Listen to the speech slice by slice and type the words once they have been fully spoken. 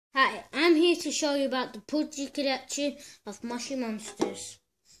to show you about the Pudgy collection of Moshi monsters.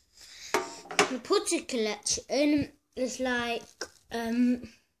 The Pudgy collection is like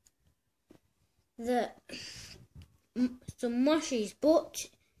the Moshi's but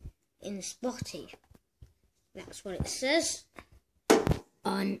in Spotty. That's what it says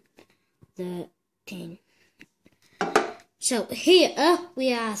on the tin. So here we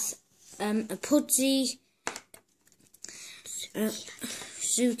have a Pudgy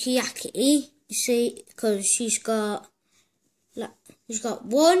Sukiyaki. You see, because she's got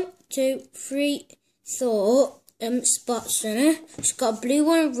 1, 2, 3, 4 spots in her. She's got a blue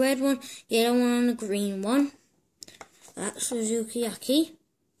one, a red one, yellow one, and a green one. That's the Sukiyaki.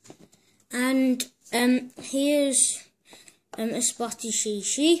 And here's a Spotty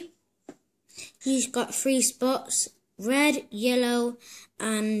Shishi. She's got 3 spots: red, yellow,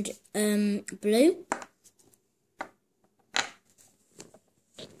 and blue.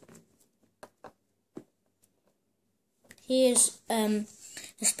 Here's a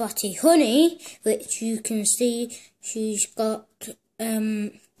Spotty Honey, which you can see she's got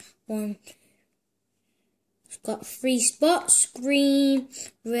she's got 3 spots: green,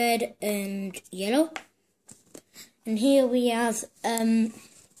 red, and yellow. And here we have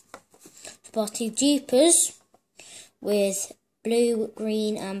Spotty Jeepers with blue,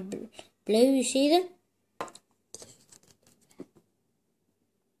 green, and blue. You see them?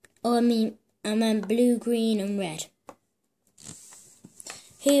 Oh, I meant blue, green, and red.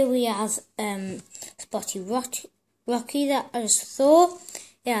 Here we have Spotty Rocky that has Thor.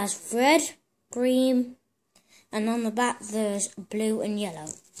 It has red, green, and on the back there's blue and yellow.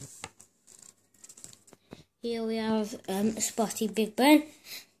 Here we have Spotty Big Ben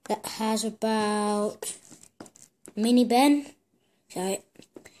that has about Mini Ben. So it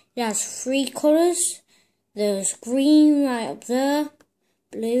has 3 colours. There's green right up there,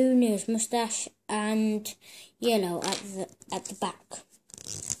 blue near his moustache, and yellow at the back.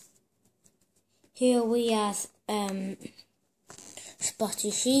 Here we have Spotty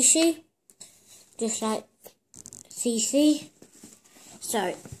Shishi, just like CC.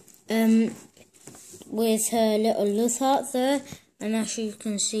 So, with her little love heart there, and as you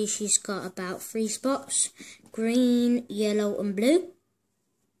can see, she's got about 3 spots: green, yellow, and blue.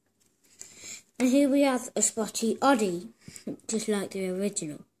 And here we have a Spotty Oddie, just like the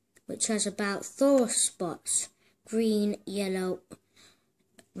original, which has about 4 spots: green, yellow,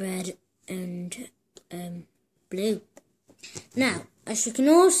 red, and blue. Now, as you can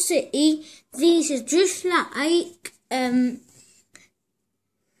all see, these are just like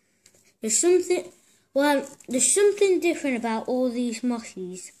there's something different about all these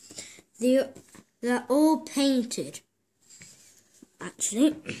Moshis. They're all painted,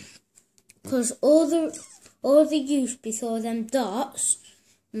 actually, because all they used before them dots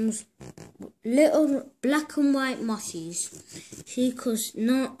was little black and white Moshis. See, because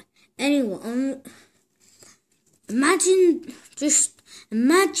not anyone. Imagine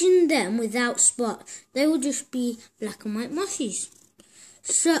them without spots. They would just be black and white Moshis.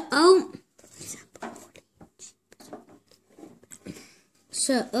 So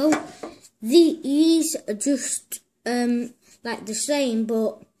these are just like the same,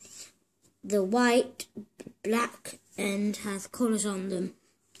 but the white, black, and have colours on them.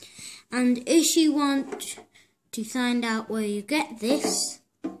 And if you want to find out where you get this,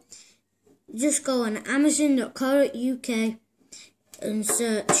 just go on Amazon.co.uk and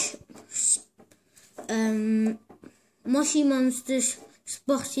search Moshi Monsters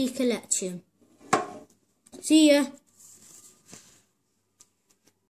Spotty Collection. See ya!